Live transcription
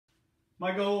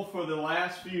My goal for the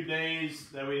last few days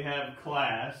that we have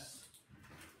class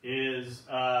is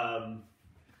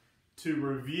to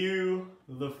review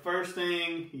the first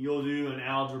thing you'll do in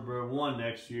Algebra 1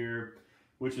 next year,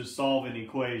 which is solving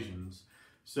equations.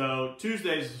 So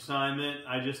Tuesday's assignment,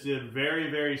 I just did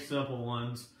very simple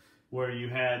ones where you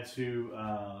had to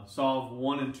solve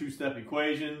 1- and 2-step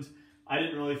equations. I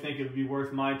didn't really think it would be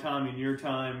worth my time and your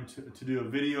time to do a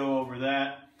video over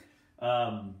that.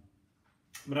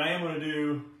 But I am going to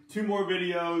do 2 more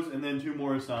videos and then 2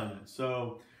 more assignments.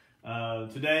 So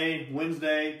today,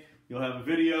 Wednesday, you'll have a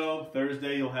video.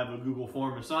 Thursday, you'll have a Google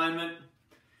Form assignment.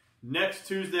 Next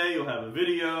Tuesday, you'll have a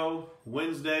video.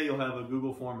 Wednesday, you'll have a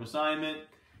Google Form assignment.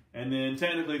 And then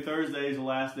technically Thursday is the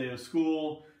last day of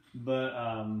school, but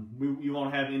you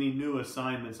won't have any new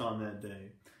assignments on that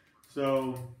day.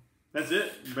 So that's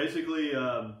it. Basically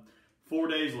 4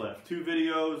 days left. 2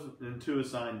 videos and 2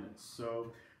 assignments.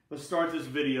 So let's start this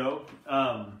video.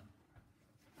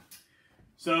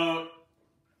 So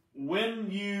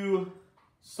when you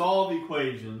solve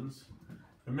equations,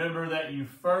 remember that you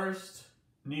first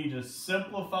need to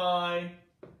simplify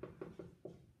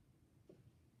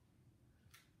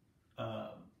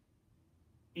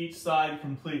each side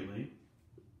completely.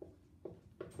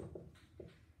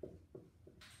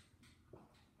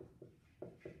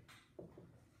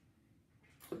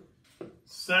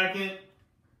 Second,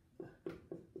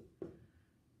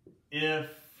 if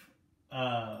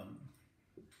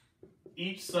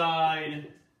each side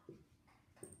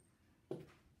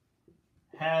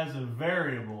has a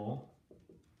variable,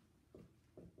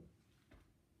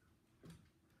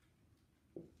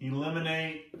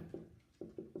 eliminate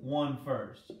one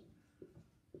first.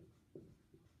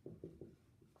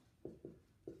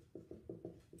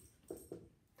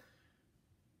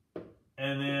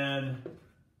 And then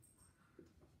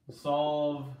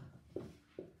solve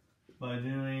by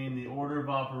doing the order of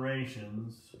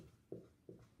operations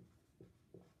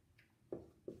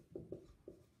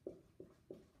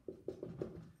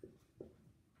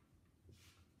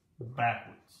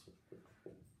backwards.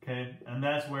 Okay, and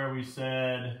that's where we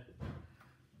said,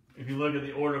 if you look at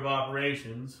the order of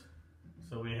operations,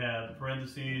 so we have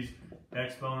parentheses,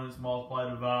 exponents, multiply,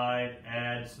 divide,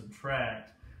 add,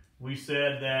 subtract. We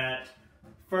said that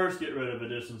first get rid of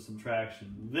addition,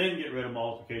 subtraction, then get rid of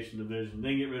multiplication, division,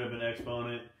 then get rid of an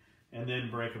exponent, and then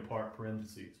break apart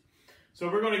parentheses. So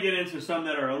we're going to get into some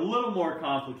that are a little more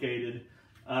complicated.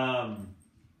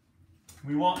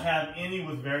 We won't have any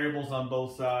with variables on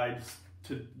both sides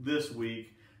to this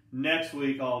week. Next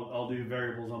week I'll do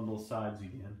variables on both sides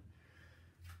again.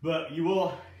 But you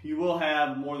will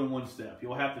have more than one step.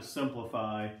 You'll have to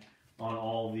simplify on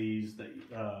all these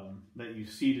that you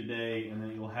see today and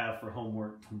that you'll have for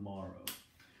homework tomorrow.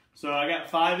 So I got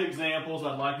 5 examples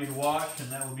I'd like you to watch,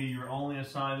 and that will be your only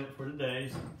assignment for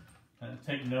today. So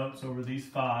take notes over these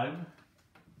 5.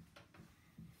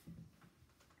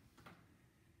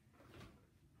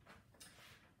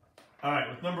 All right,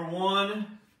 with number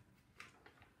 1,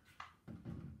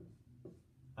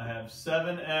 I have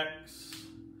 7x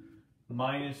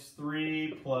minus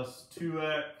 3 plus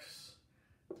 2x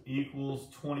equals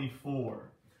 24.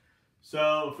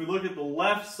 So if we look at the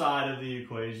left side of the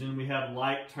equation, we have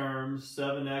like terms,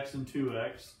 7x and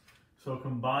 2x. So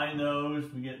combine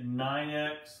those, we get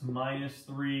 9x minus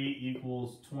 3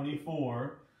 equals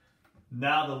 24.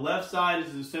 Now the left side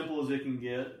is as simple as it can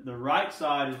get. The right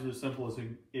side is as simple as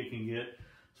it can get.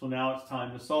 So now it's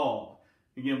time to solve.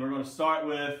 Again, we're going to start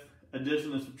with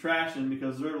addition and subtraction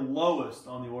because they're lowest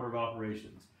on the order of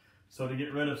operations. So to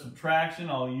get rid of subtraction,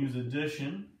 I'll use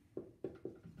addition.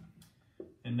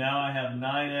 And now I have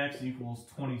 9x equals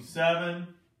 27.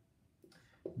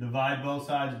 Divide both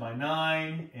sides by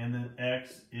 9, and then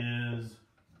x is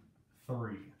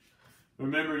 3.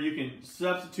 Remember, you can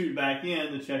substitute back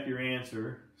in to check your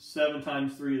answer. 7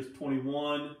 times 3 is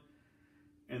 21,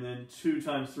 and then 2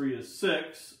 times 3 is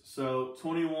 6. So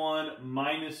 21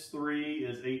 minus 3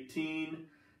 is 18.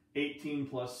 18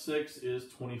 plus 6 is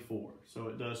 24. So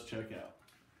it does check out.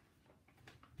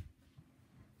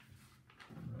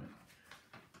 All right.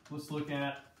 Let's look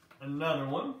at another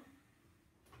one.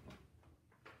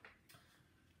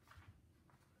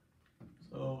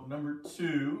 So number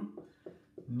 2,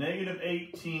 negative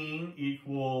 18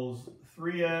 equals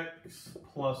 3x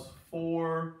plus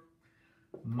 4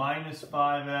 minus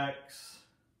 5x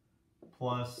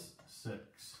plus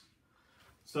 6.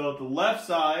 So the left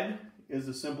side is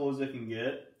as simple as it can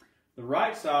get. The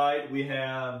right side, we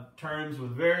have terms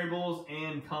with variables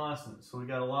and constants. So we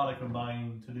got a lot of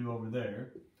combining to do over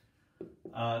there.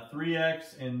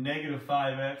 3x and negative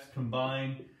 5x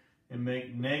combine and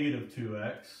make negative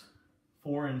 2x.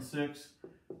 4 and 6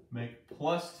 make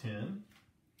plus 10.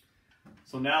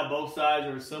 So now both sides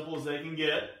are as simple as they can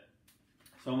get.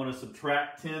 So I'm going to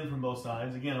subtract 10 from both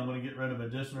sides. Again, I'm going to get rid of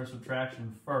addition or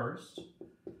subtraction first.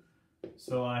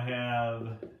 So I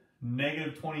have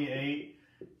negative 28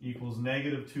 equals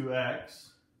negative 2x.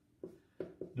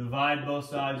 Divide both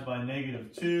sides by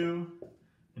negative 2.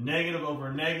 A negative over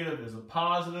a negative is a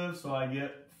positive, so I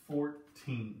get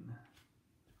 14.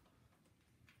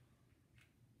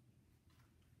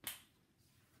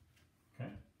 Okay.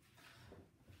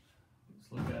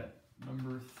 Let's look at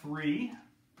number 3.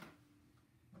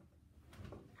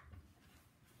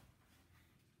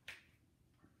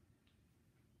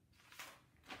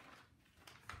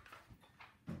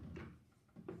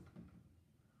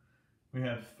 We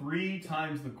have 3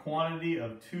 times the quantity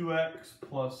of 2x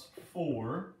plus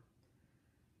 4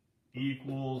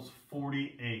 equals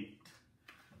 48.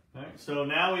 All right, so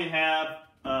now we have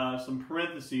some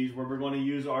parentheses where we're going to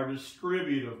use our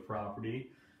distributive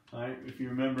property. All right, if you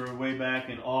remember way back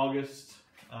in August,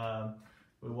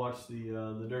 we watched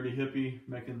the Dirty Hippie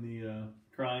making the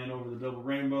crying over the double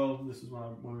rainbow. This is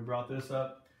when we brought this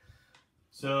up.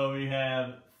 So we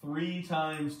have 3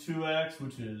 times 2x,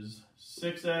 which is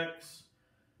 6x.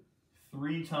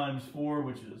 3 times 4,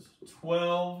 which is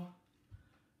 12.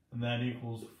 And that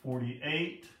equals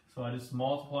 48. So I just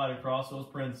multiplied across those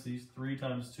parentheses. 3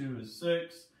 times 2 is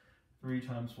 6. 3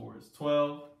 times 4 is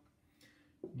 12.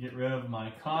 Get rid of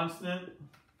my constant.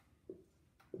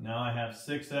 Now I have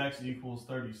 6x equals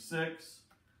 36.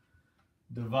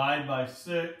 Divide by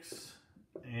 6,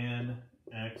 and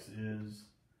x is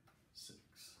 6.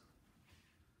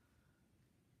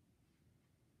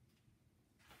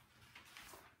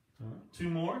 All right, 2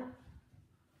 more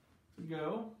to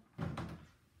go.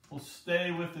 We'll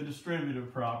stay with the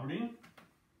distributive property.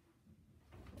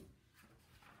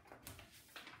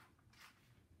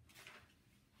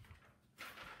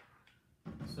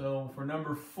 So for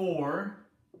number 4,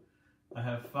 I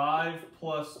have 5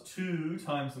 plus 2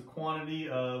 times the quantity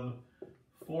of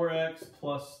 4x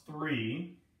plus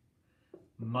 3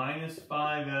 minus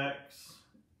 5x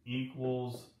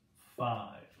equals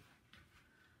 5.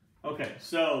 Okay,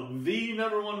 so the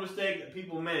number one mistake that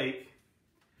people make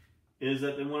is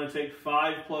that they want to take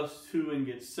 5 plus 2 and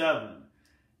get 7.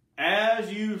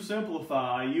 As you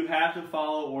simplify, you have to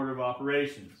follow order of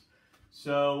operations.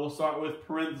 So we'll start with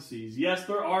parentheses. Yes,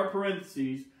 there are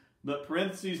parentheses, but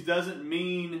parentheses doesn't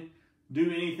mean do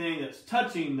anything that's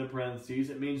touching the parentheses.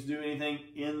 It means do anything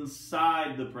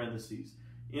inside the parentheses.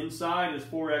 Inside is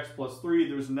 4x plus 3.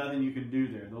 There's nothing you can do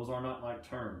there. Those are not like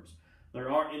terms. There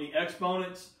aren't any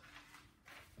exponents.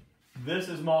 This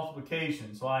is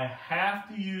multiplication, so I have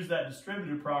to use that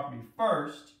distributive property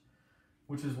first,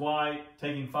 which is why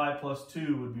taking 5 plus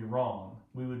 2 would be wrong.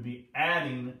 We would be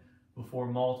adding before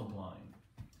multiplying.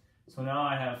 So now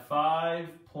I have 5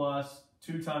 plus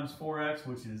 2 times 4x,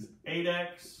 which is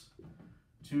 8x,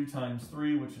 2 times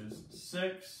 3, which is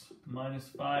 6, minus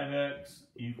 5x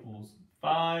equals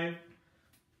 5.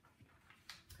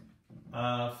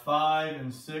 5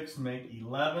 and 6 make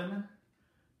 11.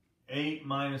 8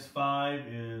 minus 5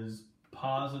 is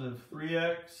positive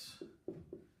 3x.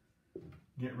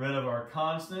 Get rid of our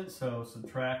constant, so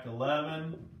subtract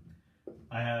 11.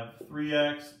 I have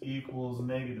 3x equals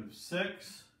negative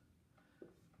 6.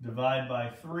 Divide by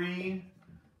 3.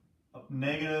 A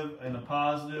negative and a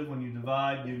positive, when you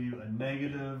divide, give you a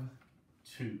negative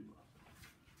 2.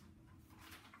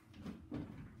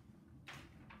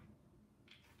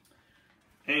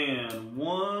 And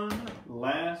one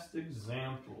last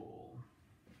example.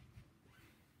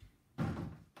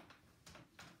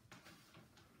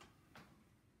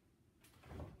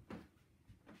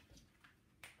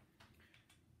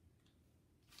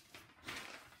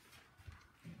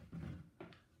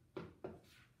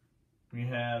 We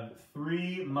have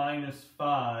 3 minus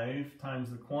 5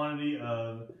 times the quantity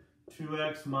of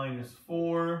 2x minus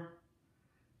 4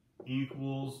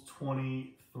 equals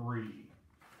 23.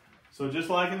 So just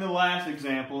like in the last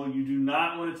example, you do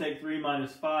not want to take 3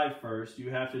 minus 5 first.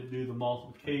 You have to do the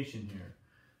multiplication here.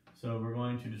 So we're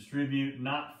going to distribute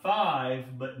not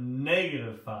 5, but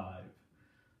negative 5.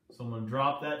 So I'm going to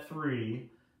drop that 3.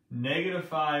 Negative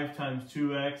 5 times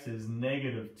 2x is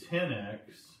negative 10x.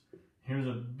 Here's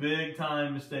a big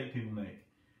time mistake people make.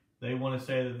 They want to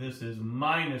say that this is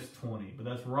minus 20, but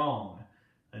that's wrong.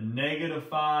 A negative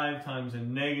 5 times a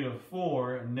negative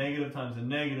 4, a negative times a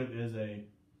negative is a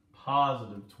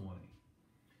positive 20.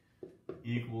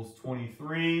 Equals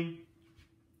 23.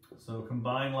 So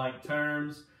combine like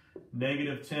terms.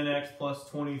 Negative 10x plus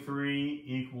 23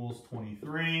 equals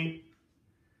 23.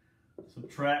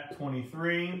 Subtract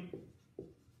 23.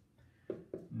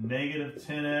 negative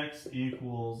 10x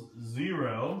equals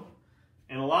 0.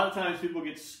 And a lot of times people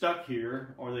get stuck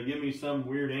here, or they give me some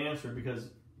weird answer because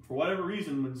for whatever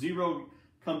reason, when 0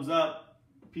 comes up,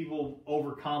 people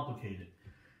overcomplicate it.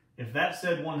 If that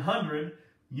said 100,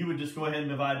 you would just go ahead and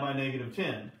divide by negative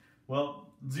 10. Well,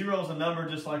 0 is a number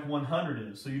just like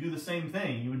 100 is. So you do the same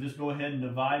thing. You would just go ahead and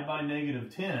divide by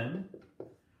negative 10.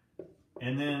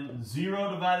 And then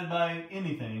 0 divided by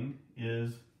anything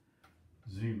is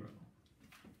 0.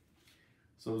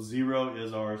 So 0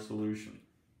 is our solution.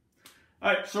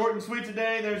 All right, short and sweet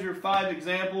today. There's your 5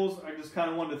 examples. I just kind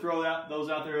of wanted to throw those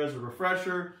out there as a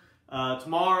refresher.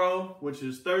 Tomorrow, which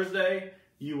is Thursday,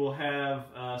 you will have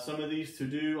some of these to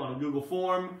do on a Google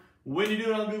form. When you do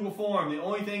it on a Google form, the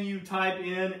only thing you type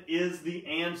in is the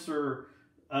answer,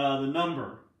 the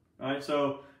number. All right,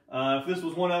 so if this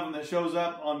was one of them that shows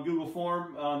up on Google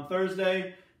form on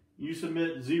Thursday, you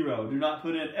submit 0. Do not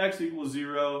put in x equals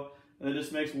 0. And it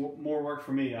just makes more work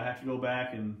for me. I have to go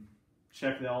back and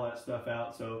check all that stuff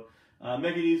out. So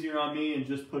make it easier on me and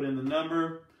just put in the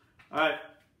number. All right,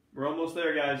 we're almost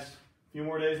there, guys. A few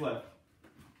more days left.